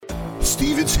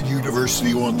Stevenson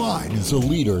University Online is a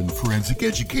leader in forensic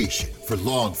education for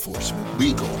law enforcement,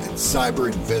 legal, and cyber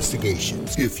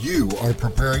investigations. If you are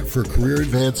preparing for career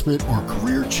advancement or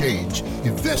career change,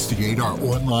 investigate our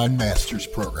online master's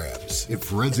programs in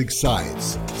forensic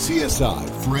science, CSI,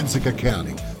 forensic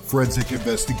accounting, forensic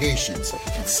investigations,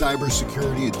 and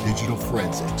cybersecurity and digital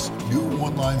forensics. New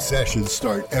online sessions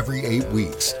start every 8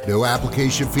 weeks. No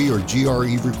application fee or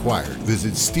GRE required.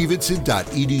 Visit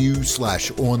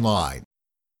stevenson.edu/online.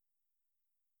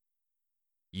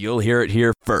 You'll hear it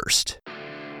here first.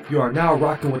 You are now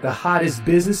rocking with the hottest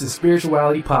business and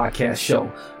spirituality podcast show,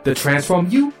 the Transform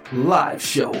You Live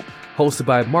Show, hosted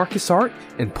by Marcus Hart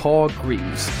and Paul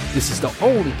Greaves. This is the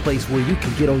only place where you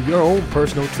can get on your own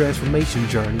personal transformation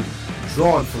journey,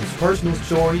 drawn from personal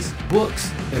stories, books,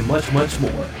 and much, much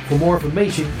more. For more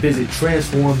information, visit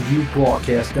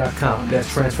transformubroadcast.com.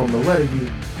 That's transform the letter U,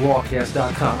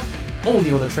 broadcast.com.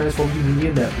 Only on the Transform You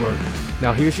Media Network.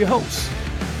 Now here's your host.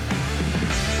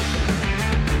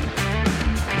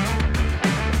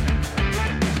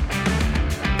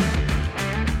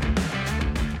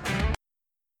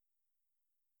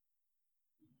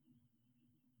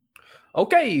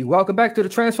 Okay, welcome back to the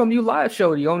Transform You Live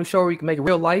Show, the only show where you can make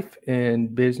real life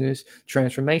and business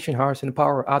transformation, harnessing the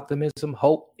power of optimism,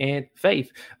 hope, and faith.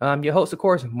 I'm your host, of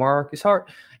course, Marcus Hart.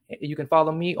 You can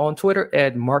follow me on Twitter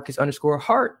at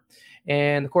Marcus_Hart.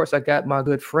 And, of course, I got my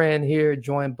good friend here,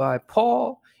 joined by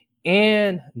Paul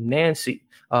and Nancy.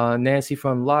 Nancy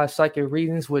from Live Psychic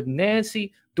Readings with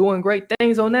Nancy, doing great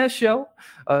things on that show.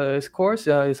 Of course,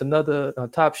 it's another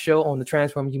top show on the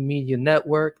Transform You Media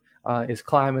Network. Is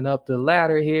climbing up the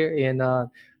ladder here, and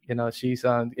she's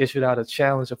issued out a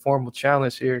formal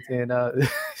challenge here, and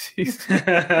she's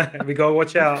we gotta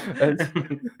watch out.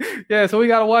 Yeah, so we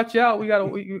gotta watch out. We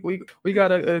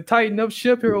gotta tighten up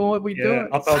ship here on what we doing.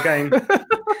 Up our game.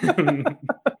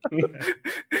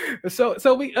 So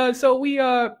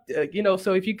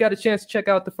if you got a chance to check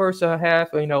out the first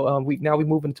half, we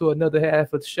move into another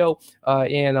half of the show,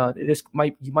 and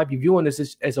you might be viewing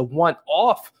this as a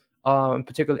one-off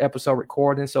particular episode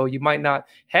recording, so you might not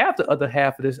have the other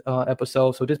half of this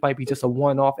episode, so this might be just a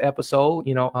one-off episode,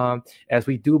 as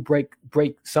we do break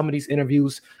some of these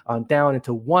interviews down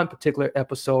into one particular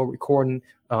episode recording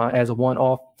as a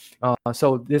one-off.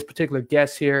 So this particular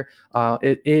guest here,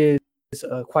 it is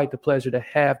quite the pleasure to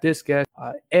have this guest,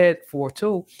 Ed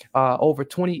Fortu. Over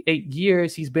 28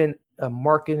 years he's been a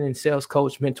marketing and sales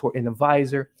coach, mentor, and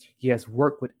advisor. He has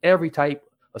worked with every type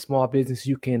a small business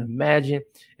you can imagine,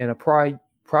 and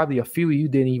probably a few you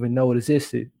didn't even know it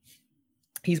existed.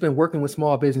 He's been working with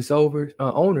small business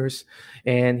owners,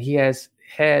 and he has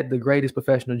had the greatest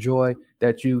professional joy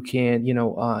that you can,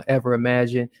 ever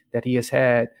imagine that he has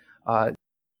had.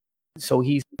 So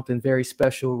he's something very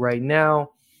special right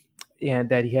now, and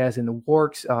that he has in the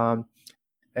works. And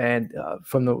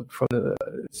from the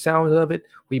sound of it,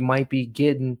 we might be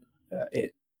getting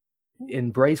it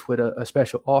embraced with a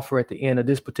special offer at the end of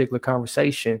this particular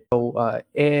conversation. So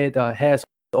Ed has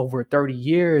over 30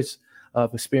 years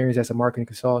of experience as a marketing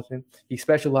consultant. He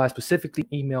specialized specifically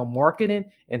in email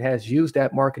marketing and has used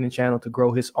that marketing channel to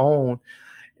grow his own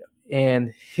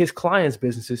and his clients'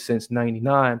 businesses since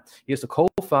 '99. He is the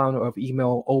co-founder of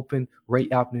Email Open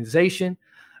Rate Optimization,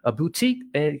 a boutique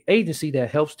agency that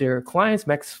helps their clients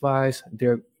maximize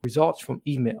their results from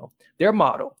email. Their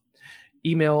motto: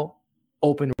 email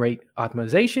open rate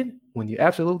optimization, when you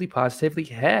absolutely positively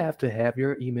have to have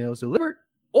your emails delivered,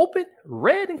 open,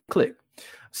 read, and click.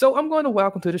 So I'm going to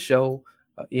welcome to the show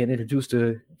and introduce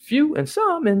the few and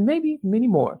some and maybe many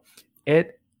more,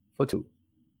 Ed Fortu.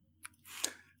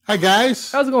 Hi,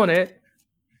 guys. How's it going, Ed?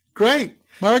 Great.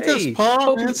 Marcus, Hey,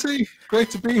 Paul, Nancy, great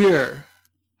to be here.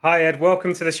 Hi, Ed.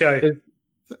 Welcome to the show.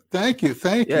 Thank you.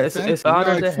 Yeah, it's an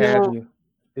honor to have you.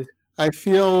 I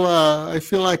feel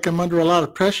like I'm under a lot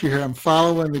of pressure here. I'm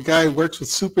following the guy who works with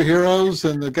superheroes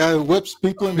and the guy who whips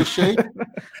people into shape.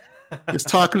 He's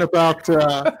talking about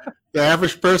the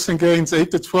average person gains 8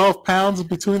 to 12 pounds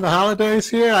between the holidays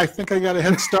here. I think I got a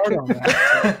head start on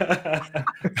that.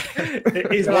 So.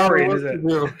 He's worried, is it?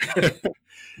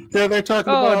 Yeah, they're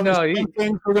talking about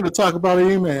things. We're going to talk about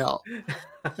email.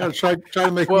 Gotta try to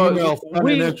make email fun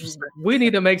and interesting. We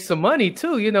need to make some money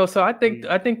too, So I think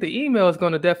the email is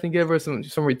going to definitely give us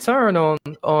some return on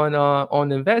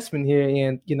investment here,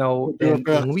 and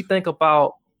when we think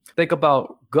about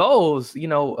goals,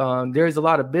 there's a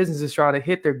lot of businesses trying to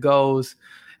hit their goals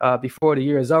before the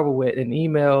year is over with, and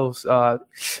emails.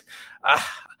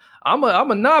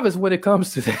 I'm a novice when it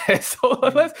comes to that. So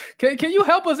can you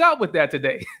help us out with that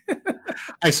today?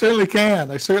 I certainly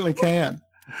can.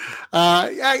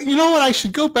 You know what? I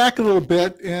should go back a little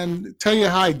bit and tell you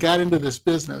how I got into this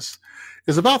business. It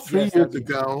was about 3 years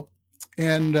ago,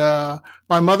 and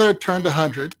my mother turned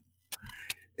 100,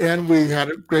 and we had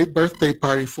a great birthday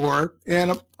party for her.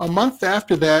 And a month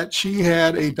after that, she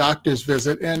had a doctor's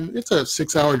visit, and it's a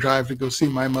 6-hour drive to go see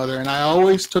my mother. And I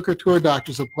always took her to her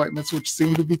doctor's appointments, which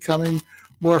seemed to be becoming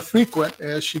more frequent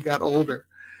as she got older.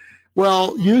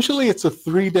 Well, usually it's a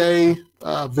 3-day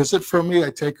visit for me. I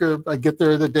get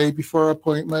there the day before her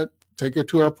appointment, take her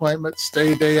to her appointment,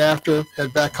 stay a day after,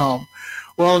 head back home.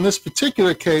 Well, in this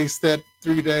particular case, that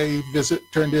 3-day visit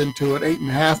turned into an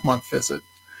 8.5-month visit.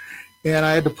 And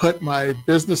I had to put my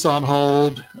business on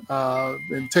hold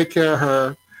and take care of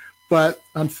her. But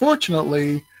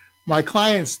unfortunately, my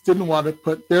clients didn't want to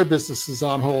put their businesses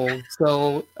on hold.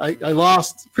 So I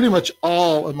lost pretty much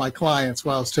all of my clients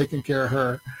while I was taking care of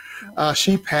her.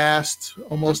 She passed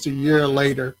almost a year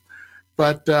later,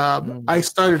 but I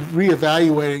started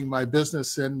reevaluating my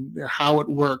business and how it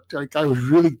worked. I was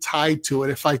really tied to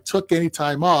it. If I took any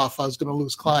time off, I was going to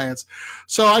lose clients.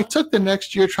 So I took the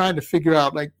next year trying to figure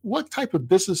out, like, what type of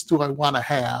business do I want to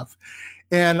have?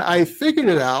 And I figured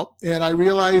it out, and I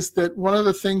realized that one of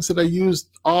the things that I used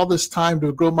all this time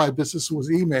to grow my business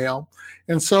was email.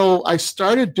 And so I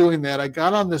started doing that. I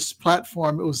got on this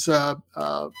platform. It was a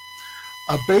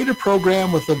beta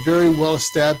program with a very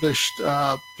well-established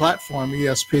platform,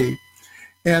 ESP.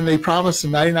 And they promised a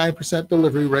 99%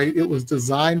 delivery rate. It was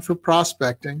designed for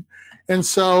prospecting. And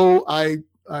so I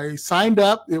signed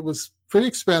up. It was pretty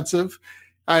expensive.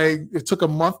 It took a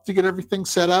month to get everything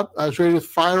set up. I was ready to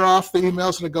fire off the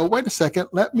emails, and I go, wait a second,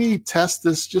 let me test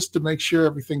this just to make sure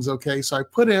everything's okay. So I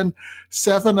put in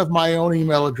 7 of my own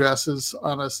email addresses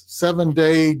on a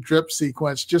 7-day drip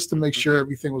sequence just to make sure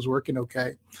everything was working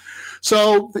okay.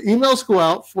 So the emails go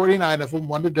out, 49 of them,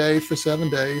 1 a day for 7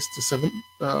 days to 7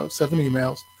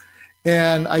 emails.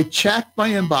 And I checked my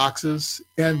inboxes,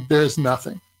 and there's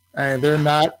nothing. And they're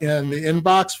not in the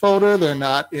inbox folder. They're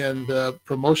not in the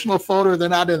promotional folder. They're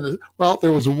not in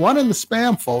there was one in the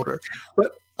spam folder.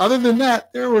 But other than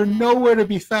that, they were nowhere to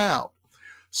be found.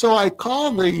 So I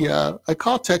call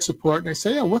tech support, and I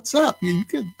say, what's up? You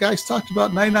guys talked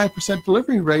about 99%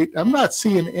 delivery rate. I'm not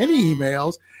seeing any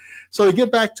emails. So they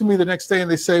get back to me the next day, and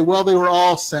they say, well, they were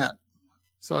all sent.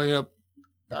 So,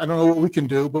 I don't know what we can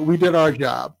do, but we did our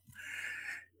job.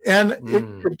 And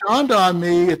it dawned on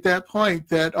me at that point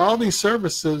that all these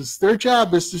services, their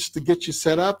job is just to get you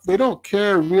set up. They don't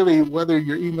care really whether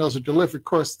your emails are delivered. Of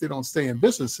course, they don't stay in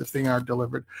business if they aren't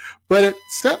delivered. But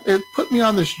it put me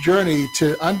on this journey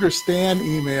to understand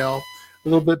email a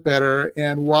little bit better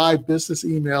and why business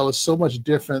email is so much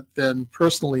different than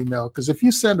personal email. Because if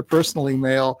you send a personal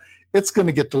email, it's going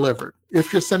to get delivered.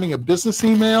 If you're sending a business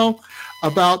email,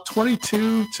 about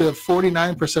 22 to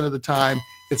 49% of the time,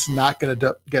 it's not going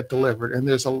to get delivered. And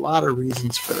there's a lot of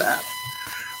reasons for that.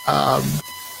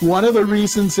 One of the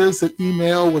reasons is that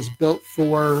email was built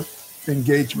for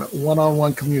engagement,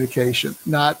 one-on-one communication,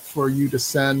 not for you to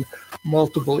send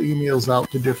multiple emails out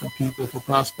to different people for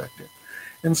prospecting.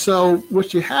 And so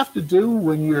what you have to do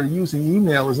when you're using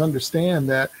email is understand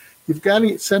that you've got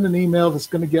to send an email that's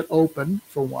going to get open,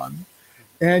 for one.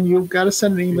 And you've got to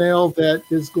send an email that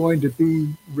is going to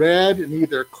be read and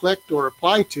either clicked or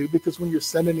replied to, because when you're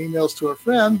sending emails to a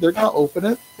friend, they're going to open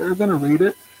it, they're going to read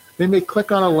it, they may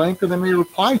click on a link, or they may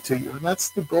reply to you. And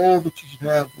that's the goal that you should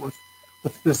have with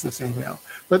business email.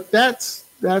 But that's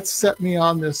set me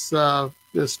on this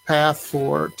path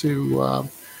to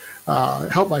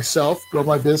help myself grow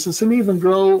my business and even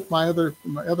grow my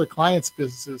other clients'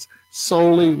 businesses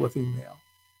solely with email.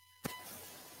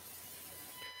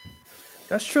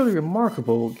 That's truly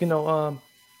remarkable. Paul,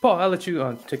 I'll let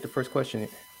you take the first question.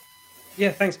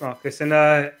 Yeah, thanks, Marcus. And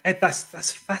Ed, that's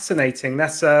fascinating.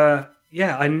 That's I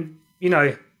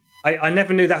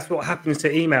never knew that's what happens to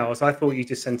emails. I thought you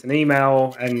just sent an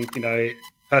email and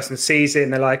person sees it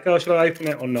and they're like, oh, shall I open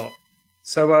it or not?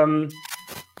 So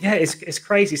it's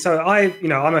crazy. So I'm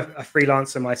a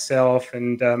freelancer myself,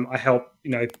 and I help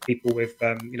people with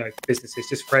businesses,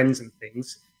 just friends and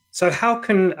things. So how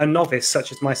can a novice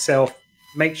such as myself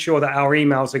make sure that our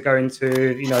emails are going to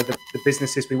the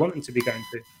businesses we want them to be going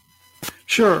to?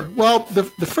 Sure. Well, the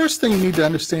first thing you need to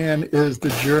understand is the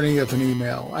journey of an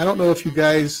email. I don't know if you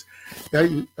guys,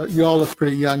 you all look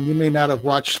pretty young. You may not have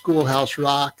watched Schoolhouse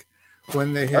Rock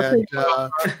when they had,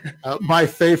 my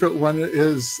favorite one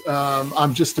is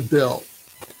I'm Just a Bill.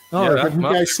 Oh, have you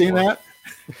guys seen that?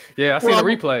 Yeah, I've seen the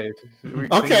replays.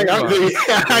 Okay,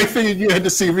 I figured you had to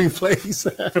see replays.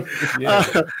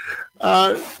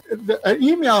 An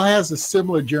email has a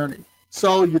similar journey.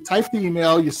 So you type the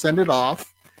email, you send it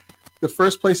off. the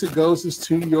first place it goes is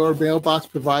to your mailbox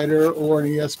provider or an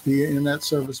ESP,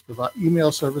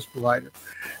 email service provider.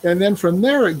 And then from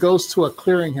there, it goes to a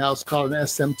clearinghouse called an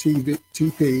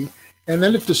SMTP. And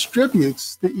then it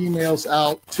distributes the emails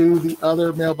out to the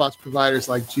other mailbox providers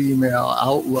like Gmail,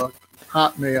 Outlook,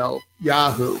 Hotmail,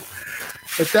 Yahoo.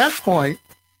 At that point,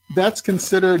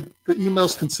 the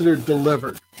email's considered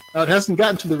delivered. Now, it hasn't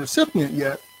gotten to the recipient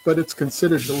yet, but it's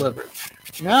considered delivered.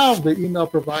 Now the email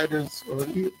providers or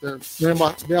the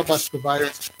mailbox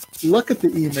providers look at the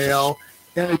email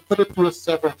and they put it through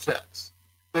several checks.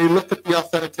 They look at the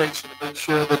authentication to make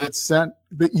sure that it's sent,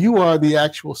 that you are the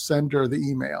actual sender of the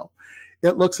email.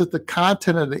 It looks at the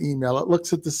content of the email. It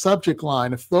looks at the subject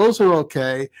line. If those are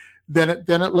okay, then it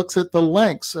looks at the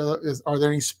links. Are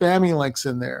there any spammy links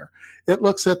in there? It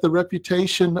looks at the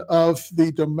reputation of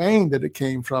the domain that it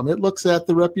came from. It looks at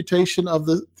the reputation of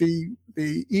the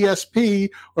ESP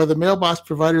or the mailbox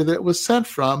provider that it was sent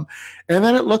from. And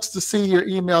then it looks to see your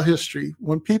email history.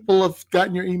 When people have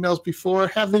gotten your emails before,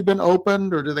 have they been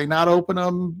opened, or do they not open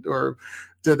them? Or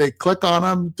do they click on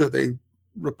them? Do they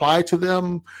reply to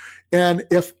them? And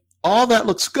if all that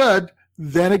looks good,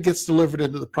 then it gets delivered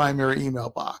into the primary email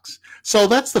box. So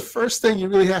that's the first thing you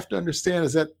really have to understand,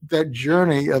 is that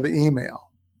journey of the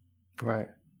email. Right.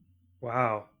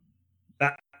 Wow.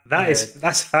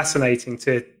 That's fascinating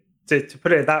to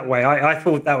put it that way. I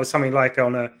thought that was something like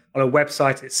on a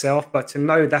website itself, but to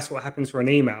know that's what happens for an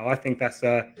email, I think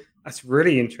that's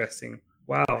really interesting.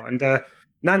 Wow. And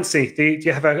Nancy, do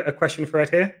you have a question for Ed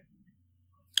here?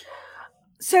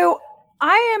 So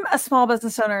I am a small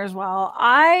business owner as well.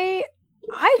 I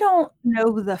don't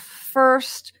know the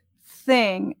first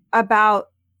thing about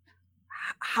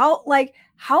how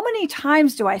many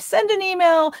times do I send an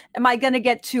email? Am I going to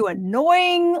get too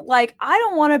annoying? Like, I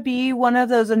don't want to be one of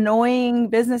those annoying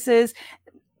businesses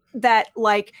that,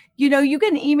 like, you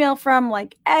get an email from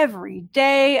like every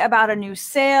day about a new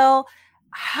sale.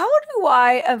 How do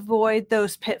I avoid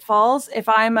those pitfalls if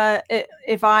I'm a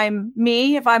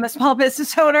small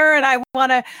business owner and I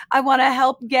want to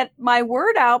help get my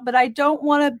word out, but I don't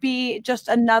want to be just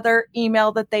another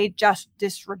email that they just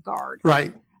disregard.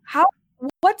 Right.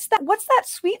 What's that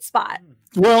sweet spot?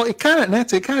 Well, it kind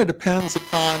of depends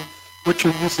upon what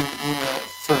you're using the email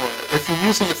for. If you're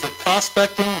using it for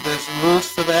prospecting, there's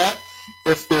rules for that.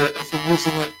 If you're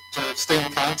using it to stay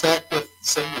in contact with,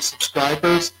 say, your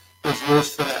subscribers, there's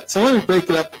rules for that. So let me break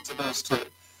it up into those two.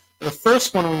 The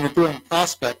first one, when you're doing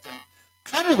prospecting,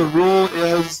 kind of the rule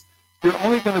is you're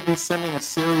only going to be sending a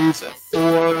series of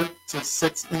 4 to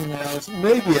 6 emails,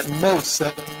 maybe at most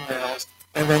 7 emails,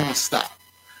 and then you stop.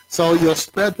 So you'll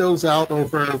spread those out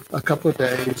over a couple of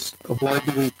days, avoid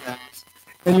the weekends.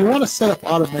 And you want to set up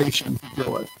automation to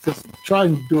do it, because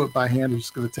trying to do it by hand is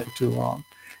just going to take too long.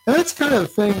 And that's kind of the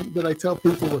thing that I tell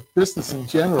people with business in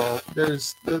general.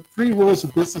 There's the 3 rules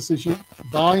of business: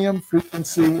 volume,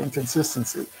 frequency, and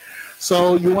consistency.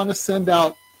 So you want to send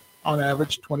out, on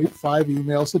average, 25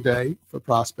 emails a day for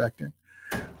prospecting.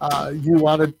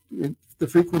 The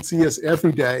frequency is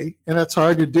every day, and that's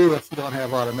hard to do if you don't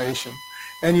have automation.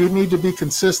 And you need to be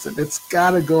consistent. It's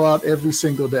got to go out every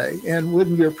single day. And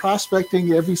when you're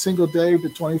prospecting every single day to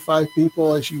 25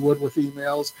 people, as you would with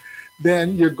emails,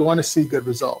 then you're going to see good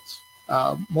results.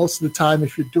 Most of the time,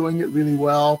 if you're doing it really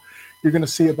well, you're going to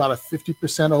see about a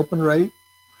 50% open rate.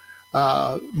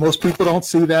 Most people don't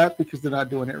see that because they're not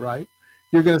doing it right.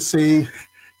 You're going to see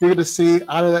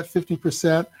out of that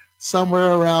 50%,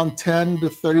 somewhere around 10 to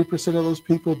 30% of those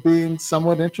people being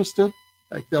somewhat interested.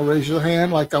 Like, they'll raise your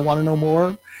hand, like, I want to know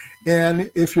more. And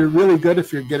if you're really good,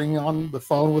 if you're getting on the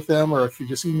phone with them, or if you're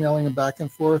just emailing them back and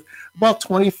forth, about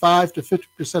 25 to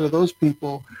 50% of those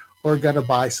people are going to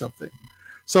buy something.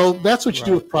 So that's what you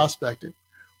do with prospecting.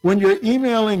 When you're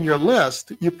emailing your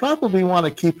list, you probably want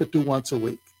to keep it to once a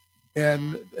week.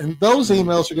 And those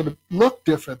emails are going to look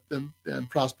different than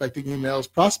prospecting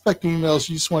emails. Prospecting emails,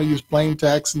 you just want to use plain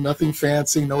text, nothing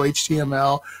fancy, no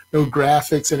HTML, no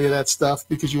graphics, any of that stuff,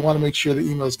 because you want to make sure the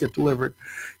emails get delivered.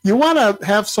 You want to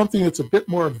have something that's a bit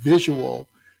more visual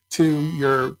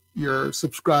to your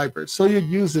subscribers. So you'd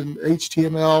use an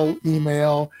HTML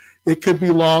email. It could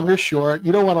be long or short.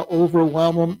 You don't want to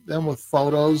overwhelm them with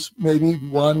photos, maybe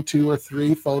 1, 2, or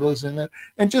 3 photos in it,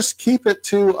 and just keep it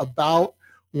to about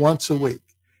once a week.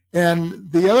 And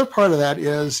the other part of that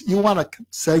is you want to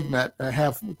segment and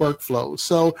have workflows.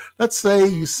 So let's say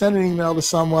you send an email to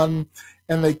someone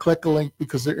and they click a link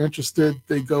because they're interested.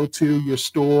 They go to your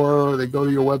store or they go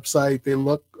to your website. They're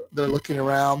looking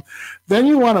around. Then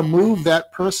you want to move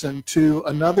that person to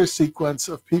another sequence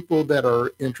of people that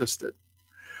are interested.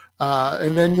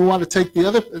 And then you want to take the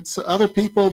other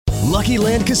people. Lucky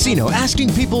Land Casino,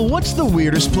 asking people, what's the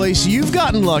weirdest place you've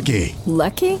gotten lucky?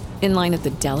 Lucky? In line at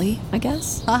the deli, I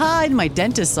guess? Aha, in my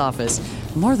dentist's office.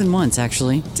 More than once,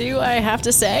 actually. Do I have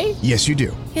to say? Yes, you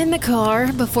do. In the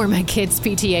car before my kids'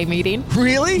 PTA meeting.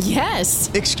 Really? Yes.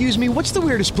 Excuse me, what's the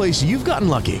weirdest place you've gotten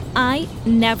lucky? I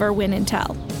never win and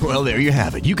tell. Well, there you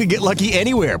have it. You can get lucky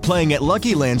anywhere, playing at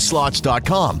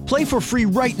LuckyLandSlots.com. Play for free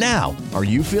right now. Are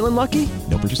you feeling lucky?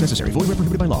 No purchase necessary. Void where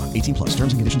prohibited by law. 18 plus.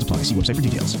 Terms and conditions apply. See website for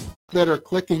details. That are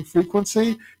clicking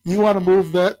frequency, you want to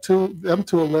move that to them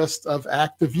to a list of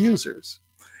active users.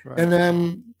 Right. And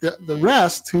then the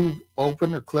rest who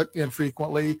open or click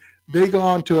infrequently, they go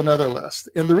on to another list.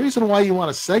 And the reason why you want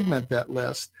to segment that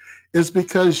list is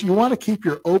because you want to keep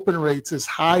your open rates as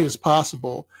high as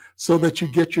possible so that you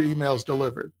get your emails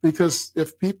delivered. Because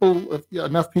if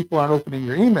enough people aren't opening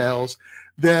your emails,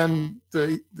 then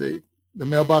the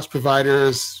mailbox provider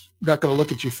is not going to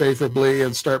look at you favorably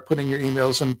and start putting your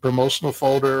emails in promotional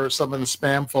folder or some in the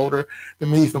spam folder. They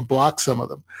may even block some of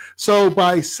them. So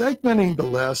by segmenting the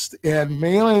list and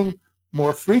mailing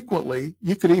more frequently,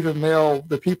 you could even mail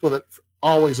the people that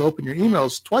always open your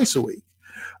emails twice a week.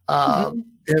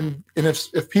 And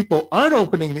if people aren't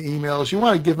opening the emails, you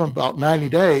want to give them about 90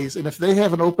 days. And if they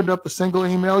haven't opened up a single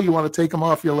email, you want to take them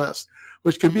off your list,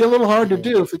 which can be a little hard to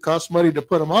do if it costs money to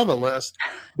put them on the list.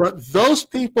 But those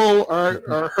people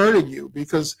are hurting you,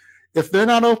 because if they're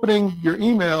not opening your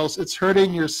emails, it's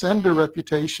hurting your sender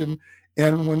reputation.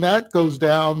 And when that goes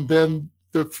down, then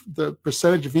the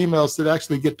percentage of emails that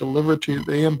actually get delivered to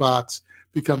the inbox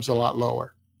becomes a lot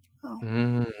lower.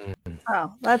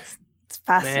 Oh, that's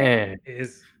fascinating.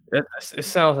 Man, it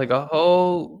sounds like a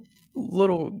whole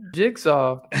little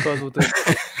jigsaw puzzle thing.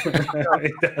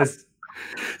 It does.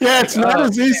 Yeah, it's not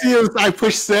as easy as I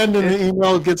push send and the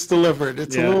email gets delivered.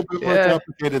 It's a little bit more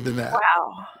complicated than that.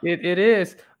 Wow. It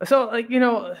is. So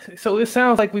so it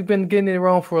sounds like we've been getting it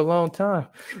wrong for a long time.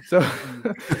 So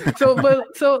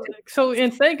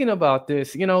in thinking about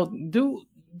this,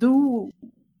 do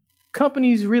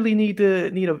companies really need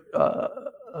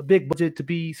a big budget to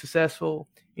be successful,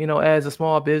 as a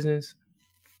small business?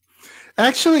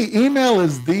 Actually, email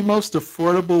is the most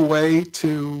affordable way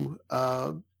to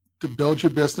build your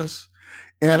business.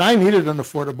 And I needed an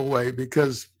affordable way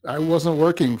because I wasn't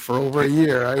working for over a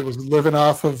year. I was living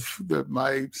off of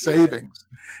my savings.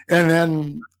 And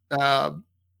then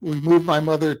we moved my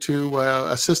mother to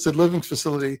assisted living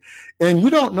facility. And you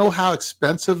don't know how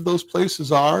expensive those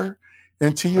places are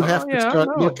until you have to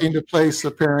start looking to place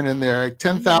a parent in there. Like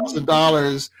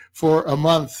 $10,000 for a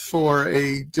month for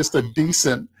just a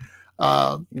decent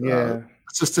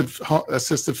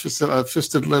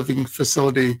assisted living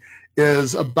facility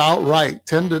is about right.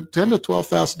 $10,000 to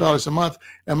 $12,000 a month.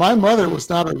 And my mother was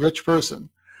not a rich person,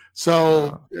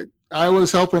 so I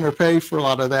was helping her pay for a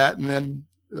lot of that, and then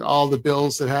all the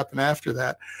bills that happened after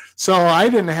that. So I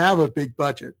didn't have a big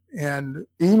budget, and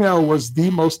email was the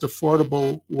most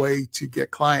affordable way to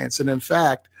get clients. And in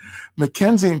fact,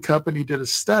 McKinsey & Company did a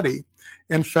study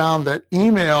and found that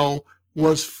email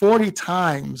was 40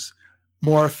 times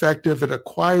more effective at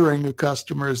acquiring new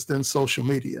customers than social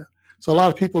media. So a lot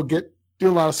of people do a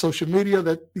lot of social media.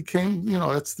 That became,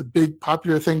 that's the big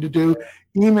popular thing to do.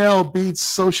 Email beats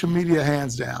social media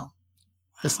hands down.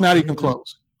 It's not even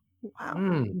close. Wow.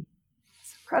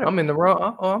 I'm in the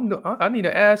wrong. I need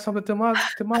to add something to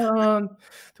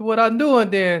what I'm doing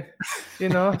then,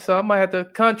 so I might have to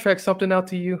contract something out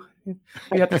to you.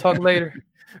 We have to talk later.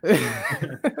 We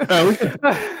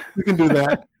can do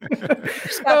that.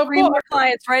 Just got 3 more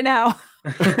clients right now.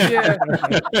 Yeah,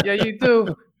 you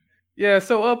do. Yeah.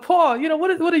 So, Paul,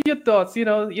 what are your thoughts?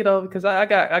 Because I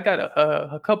got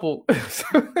a couple.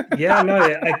 Yeah. No.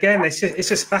 Again, it's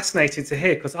just fascinating to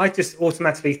hear, because I just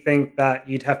automatically think that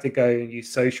you'd have to go and use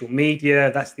social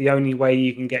media. That's the only way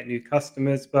you can get new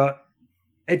customers. But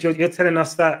Ed, you're telling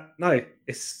us that no,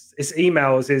 it's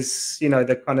emails is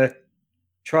the kind of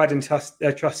tried and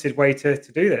trusted way to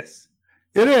do this.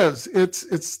 It is.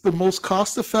 It's the most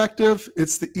cost effective.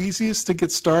 It's the easiest to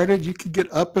get started. You can get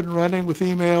up and running with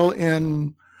email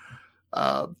in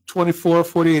 24,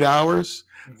 48 hours.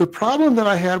 The problem that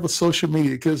I had with social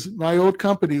media, because my old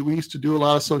company, we used to do a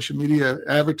lot of social media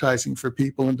advertising for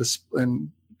people and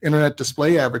internet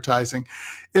display advertising,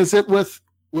 is that with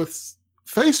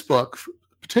Facebook in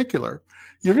particular,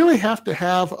 you really have to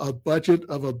have a budget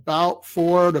of about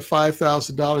 $4,000 to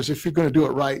 $5,000 if you're going to do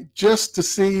it right, just to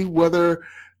see whether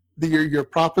your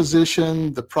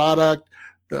proposition, the product,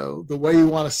 the way you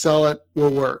want to sell it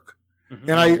will work.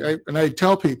 Mm-hmm. And I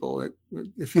tell people,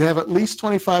 if you have at least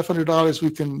 $2,500,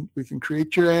 we can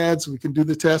create your ads, we can do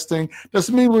the testing.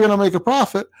 Doesn't mean we're going to make a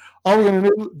profit. All we're going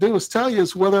to do is tell you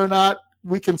is whether or not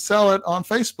we can sell it on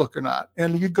Facebook or not.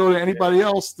 And you go to anybody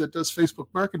else that does Facebook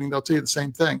marketing, they'll tell you the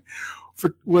same thing.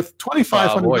 With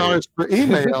 $2,500 per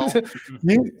email,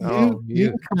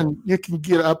 you can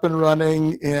get up and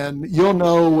running, and you'll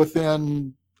know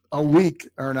within a week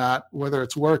or not whether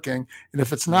it's working. And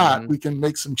if it's not, we can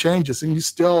make some changes, and you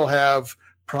still have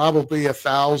probably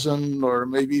 $1,000 or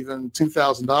maybe even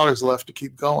 $2,000 left to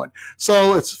keep going.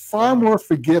 So it's far more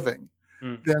forgiving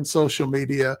than social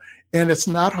media, and it's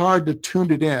not hard to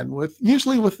tune it in.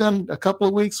 Usually within a couple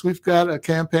of weeks, we've got a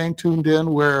campaign tuned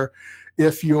in where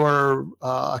if you're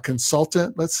a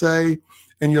consultant, let's say,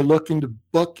 and you're looking to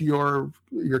book your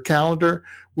calendar,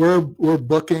 we're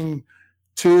booking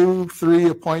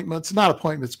 2-3 appointments, not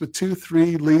appointments, but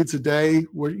 2-3 leads a day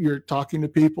where you're talking to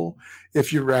people.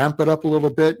 If you ramp it up a little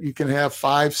bit, you can have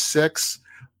 5-6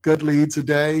 good leads a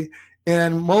day.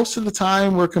 And most of the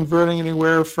time we're converting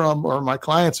anywhere from, or my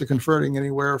clients are converting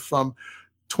anywhere from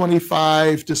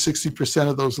 25 to 60%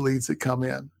 of those leads that come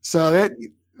in. So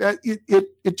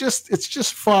it's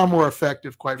just far more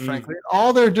effective, quite frankly.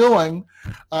 All they're doing,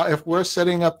 if we're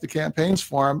setting up the campaigns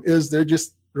for them, is they're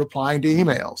just replying to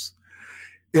emails.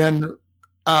 And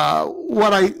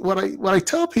what I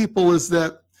tell people is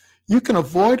that you can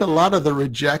avoid a lot of the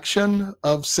rejection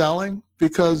of selling,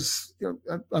 because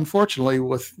unfortunately,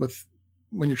 with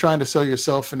when you're trying to sell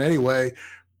yourself in any way,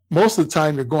 most of the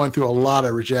time you're going through a lot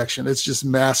of rejection. It's just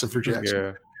massive rejection.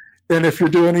 Yeah. And if you're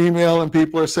doing email and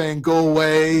people are saying, go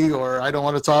away, or I don't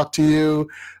want to talk to you,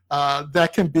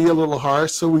 that can be a little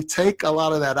harsh. So we take a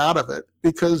lot of that out of it,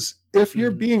 because if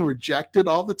you're being rejected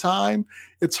all the time,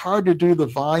 it's hard to do the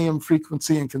volume,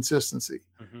 frequency, and consistency.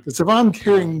 Because if I'm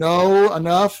hearing no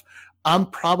enough, I'm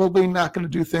probably not going to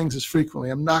do things as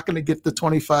frequently. I'm not going to get the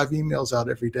 25 emails out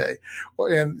every day.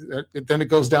 And then it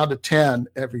goes down to 10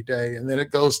 every day. And then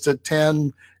it goes to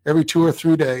 10 every 2 or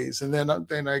 3 days. And then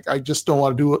I just don't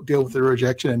want to deal with the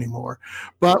rejection anymore.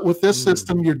 But with this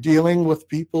system, you're dealing with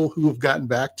people who have gotten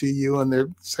back to you, and they're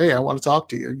saying, hey, I want to talk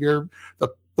to you. You're the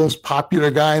most popular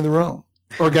guy in the room,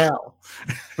 or gal.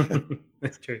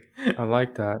 That's true. I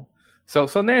like that. So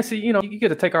Nancy, you get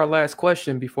to take our last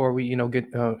question before we, get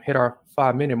hit our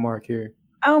 5-minute mark here.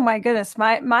 Oh my goodness,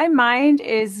 my mind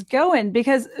is going,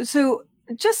 because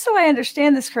just so I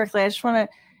understand this correctly, I just want to.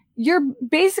 You're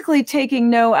basically taking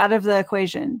no out of the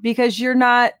equation, because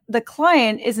the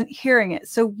client isn't hearing it,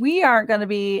 so we aren't going to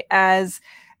be as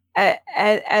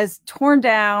torn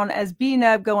down, as beaten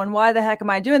up, going, why the heck am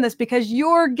I doing this? Because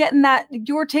you're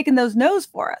taking those no's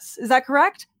for us. Is that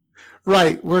correct?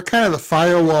 Right. We're kind of the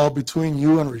firewall between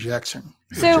you and rejection.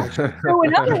 So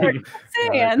in other words,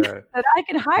 you're saying that I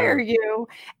can hire you,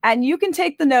 and you can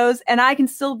take the no's, and I can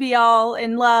still be all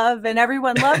in love, and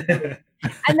everyone loves you.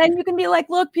 And then you can be like,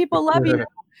 look, people love you.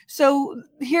 So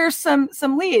here's some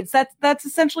leads. That's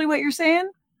essentially what you're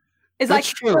saying? Is that's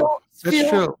true.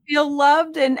 Feel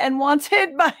loved and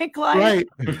wanted by clients.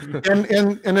 Right.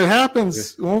 and it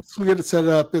happens once we get it set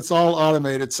up, it's all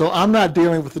automated. So I'm not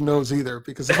dealing with the no's either,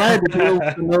 because if I had to deal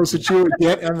with the no's that you would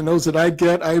get and the no's that I'd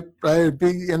get, I'd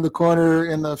be in the corner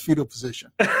in the fetal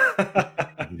position.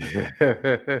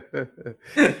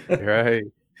 Right.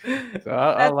 So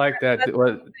I like that.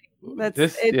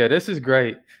 This is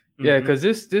great. Yeah, because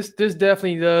this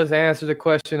definitely does answer the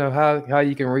question of how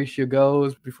you can reach your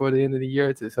goals before the end of the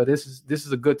year. So this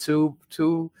is a good tool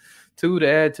to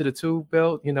add to the tool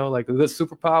belt. Like a good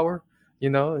superpower.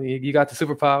 You got the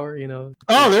superpower.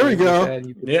 Oh, there we go.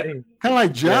 Yeah, kind of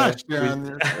like Josh down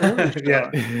there.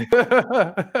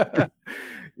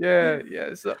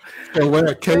 Yeah. So wear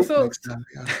a cape next time.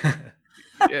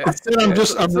 Yeah. Instead,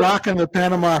 I'm rocking the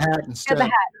Panama hat instead. The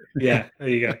hat. Yeah, there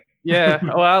you go. Yeah,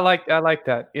 well, I like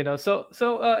that. So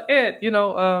Ed,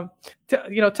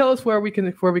 tell us where we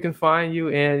can find you,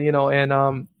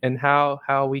 and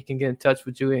how we can get in touch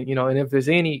with you, and if there's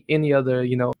any other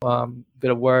bit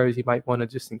of words you might want to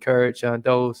just encourage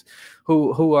those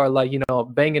who are like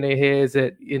banging their heads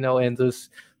at and just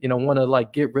want to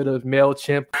like get rid of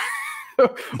MailChimp.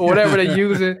 Or whatever they're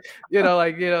using,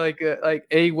 like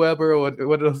AWeber or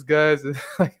one of those guys.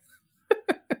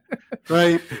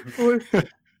 Right.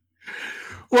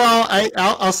 Well,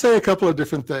 I'll say a couple of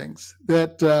different things.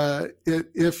 That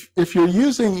if you're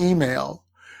using email,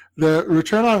 the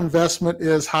return on investment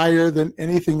is higher than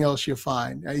anything else you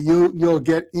find. You'll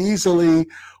get easily,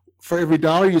 for every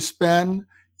dollar you spend,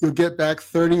 you'll get back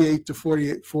 $38 to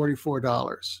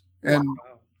 $44. And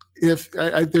if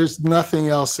there's nothing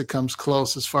else that comes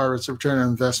close as far as the return on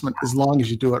investment, as long as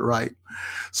you do it right.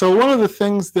 So one of the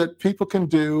things that people can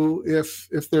do, if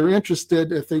they're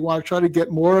interested, if they want to try to get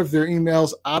more of their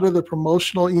emails out of the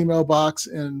promotional email box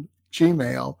and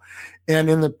Gmail. And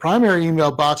in the primary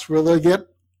email box where they get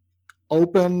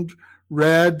opened,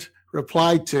 read,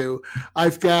 replied to,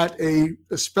 I've got no,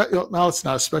 it's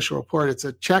not a special report, it's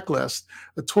a checklist,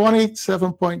 a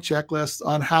 27-point checklist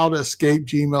on how to escape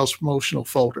Gmail's promotional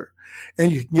folder.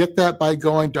 And you can get that by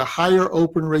going to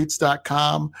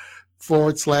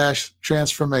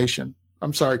higheropenrates.com/transformation.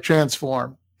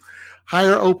 Transform.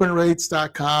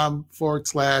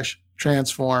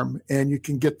 higheropenrates.com/transform. And you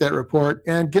can get that report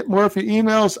and get more of your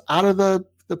emails out of the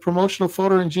promotional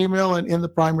folder in Gmail and in the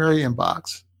primary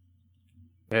inbox.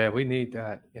 Yeah, we need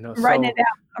that. I'm writing it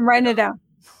down.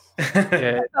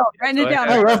 Yeah, writing it down.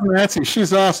 I love Nancy.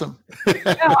 She's awesome.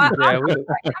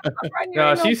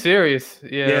 No, she's serious.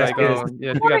 Yeah,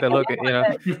 you got to look at.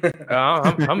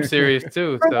 I'm serious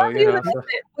too. So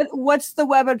what's the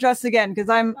web address again? Because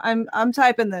I'm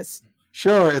typing this.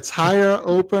 Sure, it's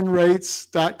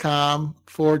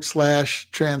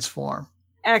higheropenrates.com/transform.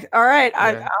 All right,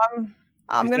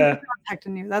 I'm going to be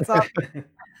contacting you. That's all.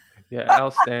 Yeah,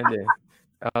 outstanding.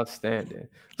 Outstanding.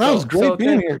 That was great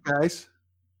being here, guys.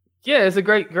 Yeah, it's a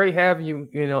great having you.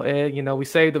 Ed. We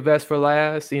saved the best for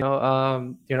last. We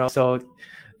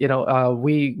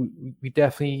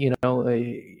definitely,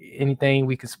 anything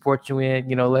we can support you in,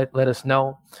 let us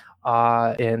know.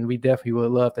 And we definitely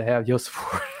would love to have your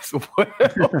support as well.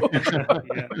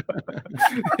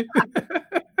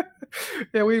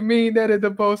 Yeah, we mean that in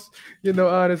the most,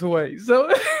 honest way. So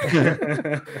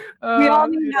we all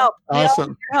need help.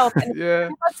 Awesome. Help. And if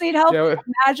us need help. Yeah.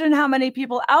 Imagine how many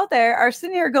people out there are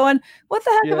sitting here going, "What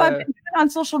the heck have I been doing on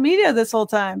social media this whole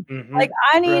time? Mm-hmm. Like,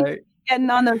 I need to be getting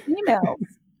on those emails."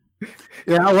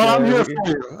 Yeah, well, I'm here for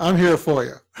you. I'm here for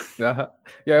you.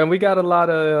 Yeah, and we got there's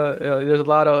a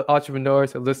lot of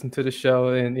entrepreneurs that listen to the show,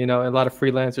 and a lot of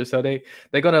freelancers, so they're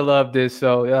gonna love this.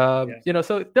 So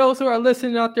so those who are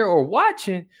listening out there or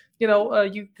watching,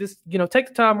 you just take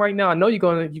the time right now. I know you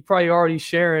probably already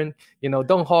sharing.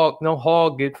 Don't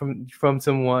hog it from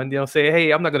someone. Say,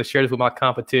 hey, I'm not gonna share this with my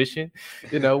competition.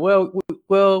 Well,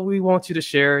 we want you to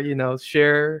share.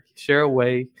 Share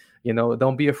away.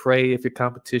 Don't be afraid if your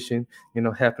competition,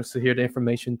 happens to hear the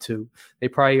information too. They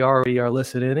probably already are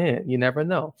listening in. You never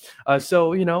know.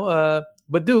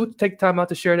 But do take time out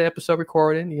to share the episode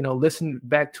recording. Listen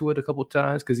back to it a couple of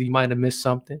times because you might have missed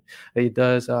something. It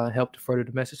does help to further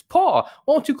the message. Paul,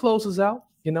 won't you close us out?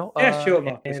 Yeah, sure,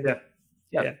 Marcus.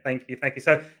 Yeah, thank you.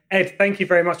 So, Ed, thank you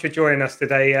very much for joining us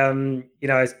today.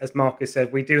 As Marcus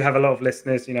said, we do have a lot of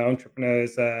listeners.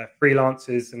 Entrepreneurs,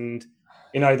 freelancers, and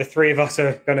the three of us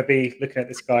are going to be looking at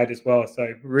this guide as well.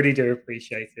 So really do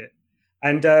appreciate it.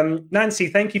 And Nancy,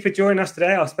 thank you for joining us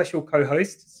today, our special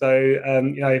co-host. So,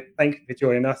 thank you for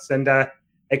joining us. And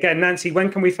again, Nancy,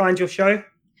 when can we find your show?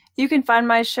 You can find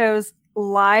my shows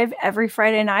live every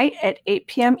Friday night at 8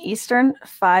 p.m. Eastern,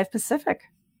 5 Pacific.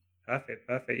 Perfect.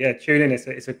 Yeah, tune in.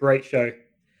 It's a great show.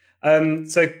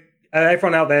 So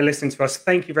everyone out there listening to us,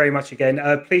 thank you very much again.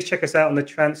 Please check us out on the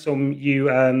Transform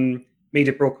You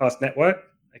Media Broadcast Network.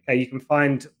 Okay, you can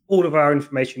find all of our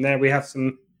information there. We have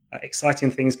some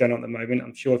exciting things going on at the moment.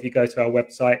 I'm sure if you go to our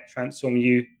website,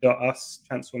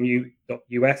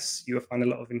 transformu.us, you will find a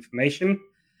lot of information.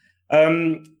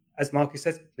 As Marcus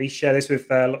says, please share this with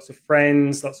lots of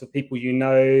friends, lots of people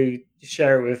Just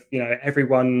share it with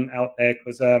everyone out there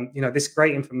because this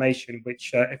great information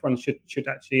which everyone should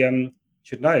actually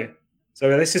should know.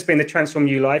 So this has been the Transform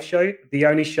You Live Show, the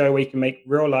only show where you can make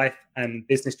real life and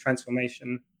business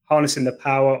transformation, harnessing the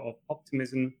power of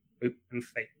optimism, hope, and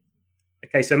faith.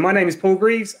 Okay, so my name is Paul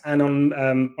Greaves, and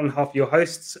on behalf of your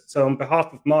hosts, so on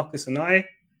behalf of Marcus and I,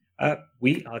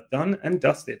 we are done and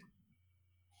dusted.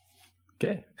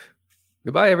 Okay.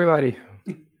 Goodbye, everybody.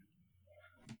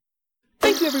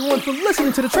 Thank you, everyone, for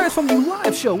listening to the Transform You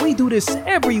Live Show. We do this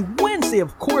every Wednesday,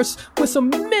 of course, with some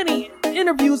many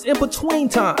interviews in between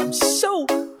times. So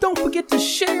don't forget to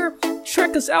share.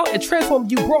 Check us out at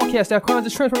transformubroadcast.com.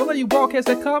 Just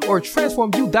transformubroadcast.com or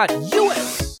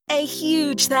transformu.us. A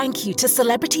huge thank you to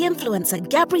celebrity influencer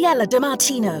Gabriella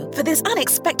DiMartino for this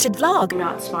unexpected vlog,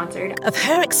 not sponsored, of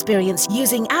her experience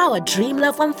using our Dream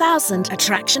Love 1000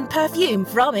 attraction perfume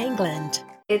from England.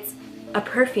 It's a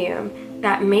perfume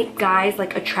that makes guys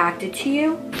attracted to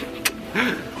you.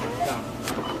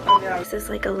 It's just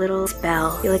like a little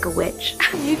spell. You're like a witch.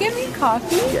 You give me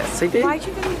coffee? Yes, I did. Why'd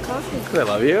you give me coffee? Because I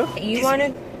love you. You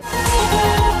wanted...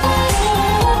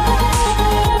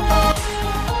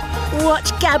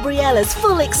 Watch Gabriella's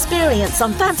full experience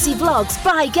on Fancy Vlogs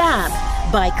by Gab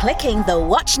by clicking the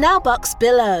Watch Now box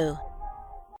below.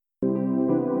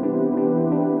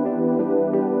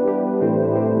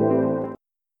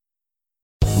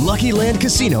 Lucky Land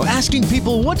Casino asking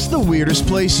people, what's the weirdest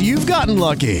place you've gotten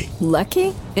lucky?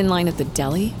 Lucky? In line at the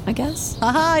deli, I guess?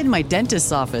 Aha, in my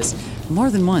dentist's office. More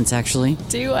than once, actually.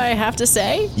 Do I have to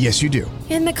say? Yes, you do.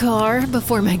 In the car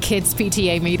before my kids'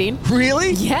 PTA meeting.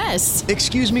 Really? Yes.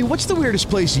 Excuse me, what's the weirdest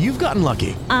place you've gotten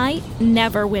lucky? I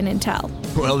never win and tell.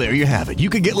 Well, there you have it. You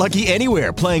can get lucky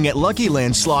anywhere, playing at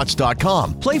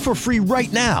LuckyLandSlots.com. Play for free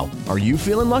right now. Are you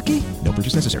feeling lucky? No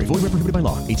purchase necessary. Void where prohibited by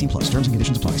law. 18+. Terms and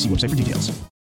conditions apply. See website for details.